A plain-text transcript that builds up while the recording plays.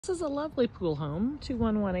This is a lovely pool home,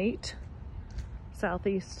 2118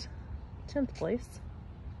 Southeast 10th Place.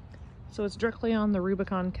 So it's directly on the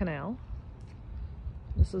Rubicon Canal.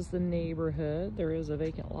 This is the neighborhood. There is a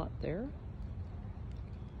vacant lot there.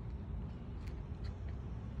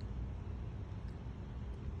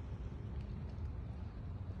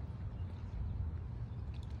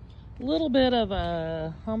 A little bit of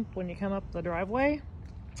a hump when you come up the driveway.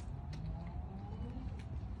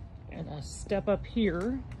 And a step up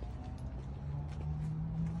here.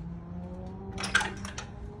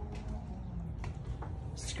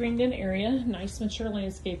 Screened in area, nice mature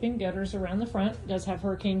landscaping, gutters around the front. Does have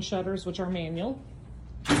hurricane shutters, which are manual.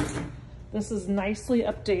 This is nicely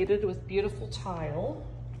updated with beautiful tile.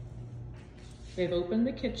 They've opened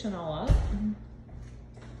the kitchen all up.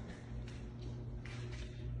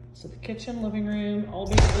 So the kitchen, living room, all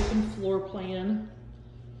be open floor plan.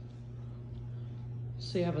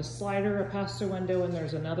 So you have a slider, a pass-through window, and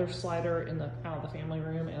there's another slider in out of the family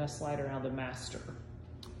room and a slider out of the master.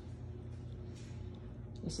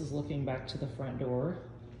 This is looking back to the front door.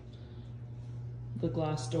 The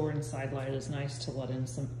glass door and side light is nice to let in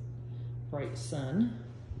some bright sun.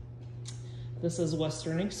 This is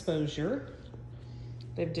western exposure.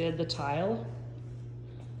 They did the tile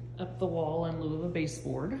up the wall in lieu of a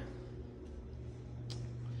baseboard.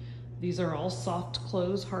 These are all soft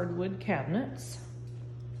close hardwood cabinets.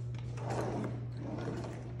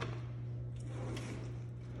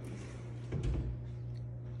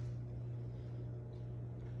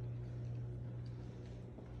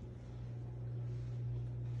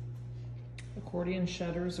 Accordion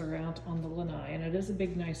shutters are out on the lanai, and it is a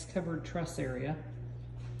big, nice covered truss area.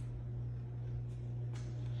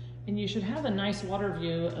 And you should have a nice water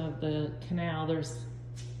view of the canal. There's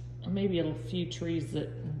maybe a few trees that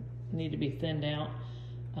need to be thinned out,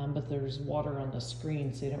 but there's water on the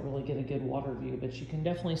screen, so you don't really get a good water view. But you can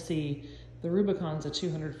definitely see the Rubicon's a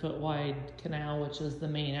 200-foot wide canal, which is the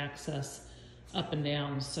main access up and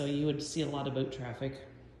down, so you would see a lot of boat traffic.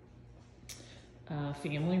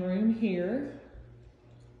 Family room here,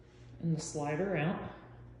 and the slider out,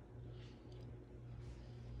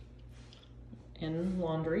 and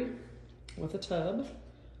laundry with a tub,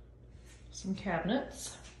 some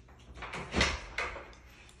cabinets.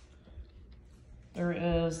 There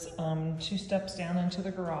is 2 steps down into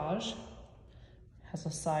the garage. Has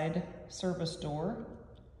a side service door.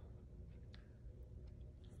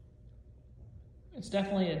 It's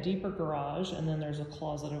definitely a deeper garage, and then there's a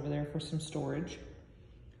closet over there for some storage.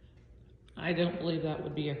 I don't believe that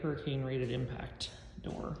would be a hurricane rated impact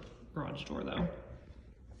door, garage door though.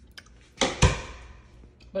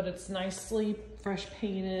 But it's nicely fresh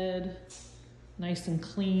painted, nice and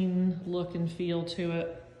clean look and feel to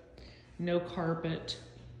it. No carpet.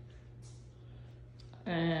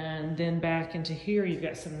 And then back into here, you've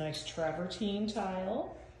got some nice travertine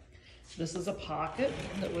tile. This is a pocket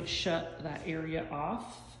that would shut that area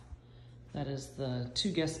off. That is the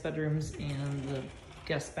 2 guest bedrooms and the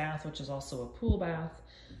guest bath, which is also a pool bath.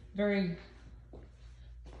 Very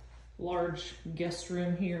large guest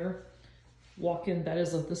room here. Walk-in,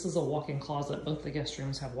 this is a walk-in closet. Both the guest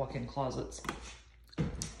rooms have walk-in closets.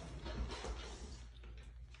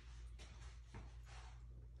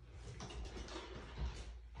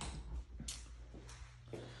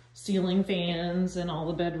 Ceiling fans in all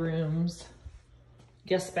the bedrooms,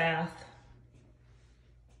 guest bath,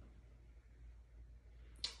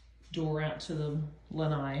 door out to the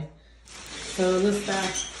lanai. So this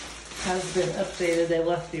bath has been updated. They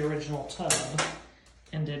left the original tub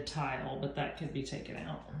and did tile, but that could be taken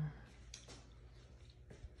out.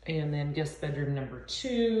 And then guest bedroom number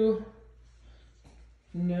 2,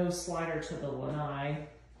 no slider to the lanai.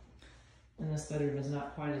 And this bedroom is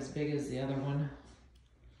not quite as big as the other one,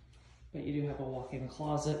 but you do have a walk-in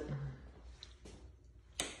closet.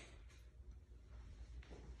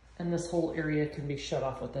 And this whole area can be shut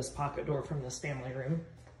off with this pocket door from this family room.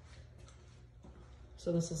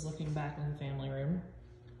 So this is looking back in the family room.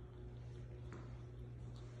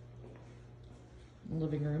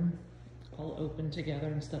 Living room, all open together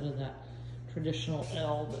instead of that traditional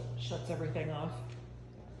L that shuts everything off.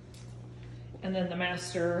 And then the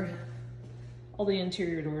master, all the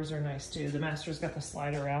interior doors are nice too. The master's got the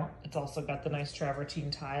slider out. It's also got the nice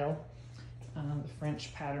travertine tile. The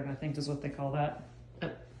French pattern, I think is what they call that,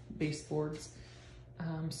 baseboards.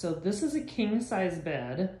 So this is a king size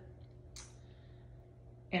bed.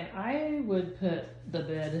 And I would put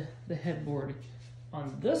the headboard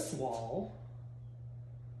on this wall.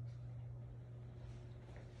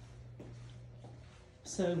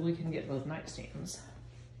 So we can get both nightstands.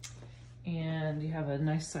 And you have a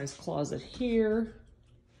nice sized closet here.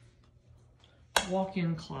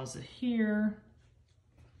 walk-in closet here.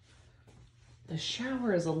 The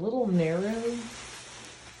shower is a little narrow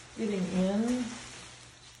getting in.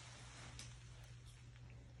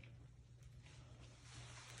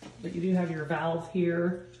 But you do have your valve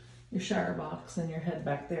here, your shower box, and your head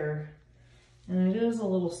back there. And it is a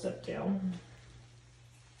little step down.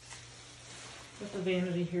 But the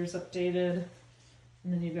vanity here is updated.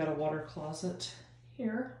 And then you've got a water closet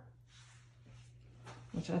here,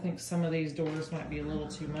 which I think some of these doors might be a little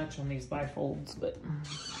too much on these bifolds, but.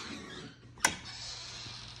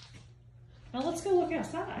 Now let's go look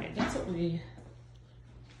outside. That's what we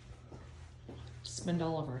spend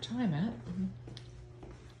all of our time at.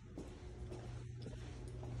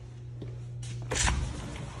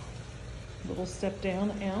 Little step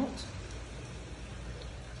down out.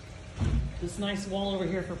 This nice wall over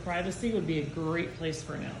here for privacy would be a great place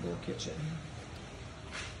for an outdoor kitchen.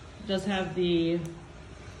 It does have the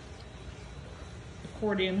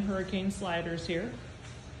accordion hurricane sliders here.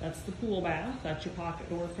 That's the pool bath. That's your pocket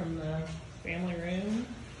door from the family room,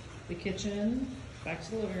 the kitchen, back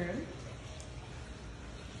to the living room.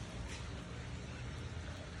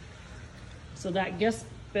 So that guest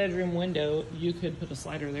bedroom window, you could put a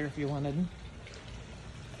slider there if you wanted.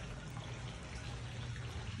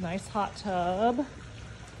 Nice hot tub.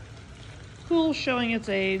 Pool showing its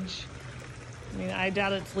age. I mean, I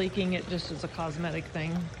doubt it's leaking. It just is a cosmetic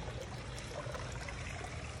thing.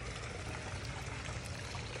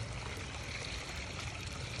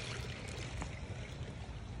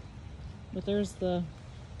 But there's the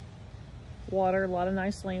water, a lot of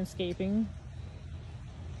nice landscaping.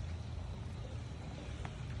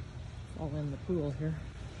 All in the pool here.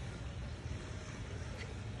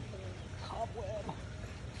 Cobweb.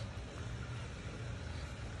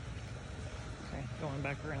 Okay, going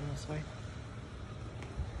back around this way.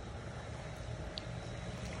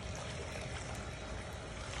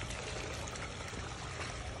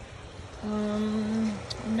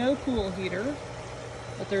 No pool heater.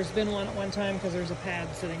 But there's been one at one time because there's a pad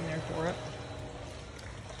sitting there for it.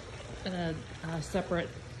 And a separate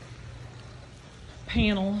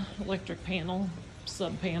panel, electric panel,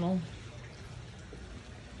 sub panel.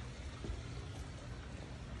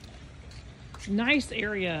 Nice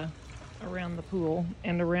area around the pool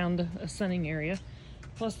and around a sunning area.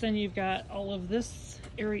 Plus then you've got all of this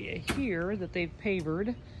area here that they've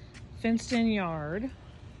pavered, fenced in yard.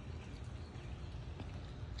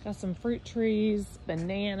 Got some fruit trees,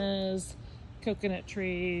 bananas, coconut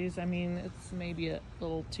trees. I mean, it's maybe a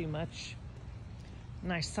little too much.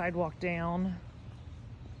 Nice sidewalk down.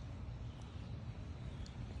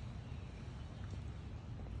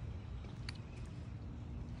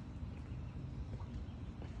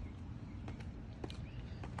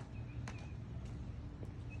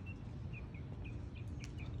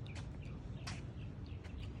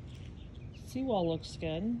 Seawall looks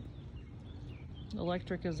good.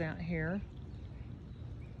 Electric is out here.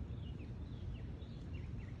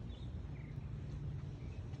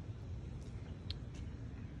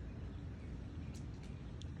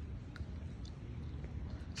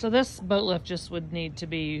 So this boat lift just would need to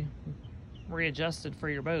be readjusted for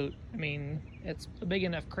your boat. I mean, it's a big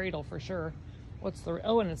enough cradle for sure. What's the,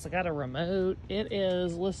 oh, and it's got a remote. It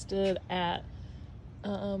is listed at, it's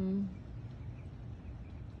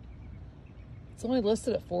only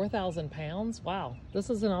listed at 4,000 pounds. Wow, this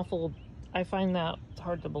is an awful, I find that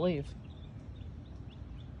hard to believe.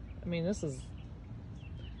 I mean, this is,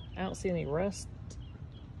 I don't see any rust.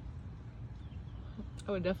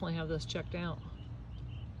 I would definitely have this checked out.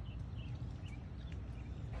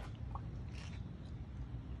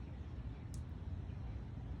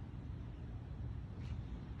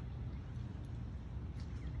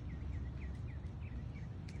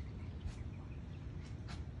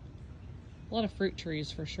 A lot of fruit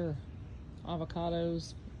trees for sure.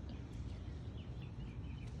 Avocados,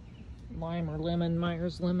 lime or lemon,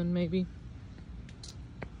 Myers lemon maybe.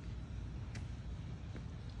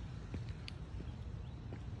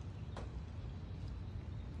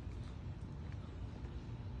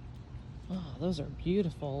 Oh, those are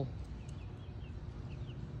beautiful.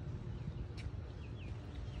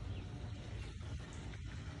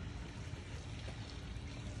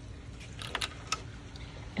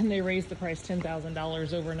 And they raised the price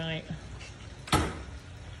 $10,000 overnight.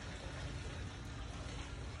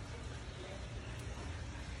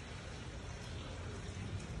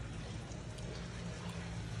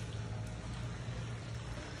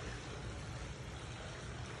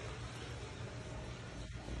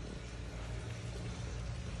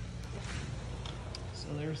 So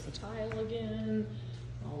there's the tile again,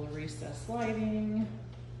 all the recessed lighting.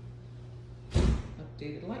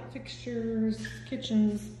 updated light fixtures,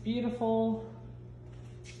 kitchen's beautiful.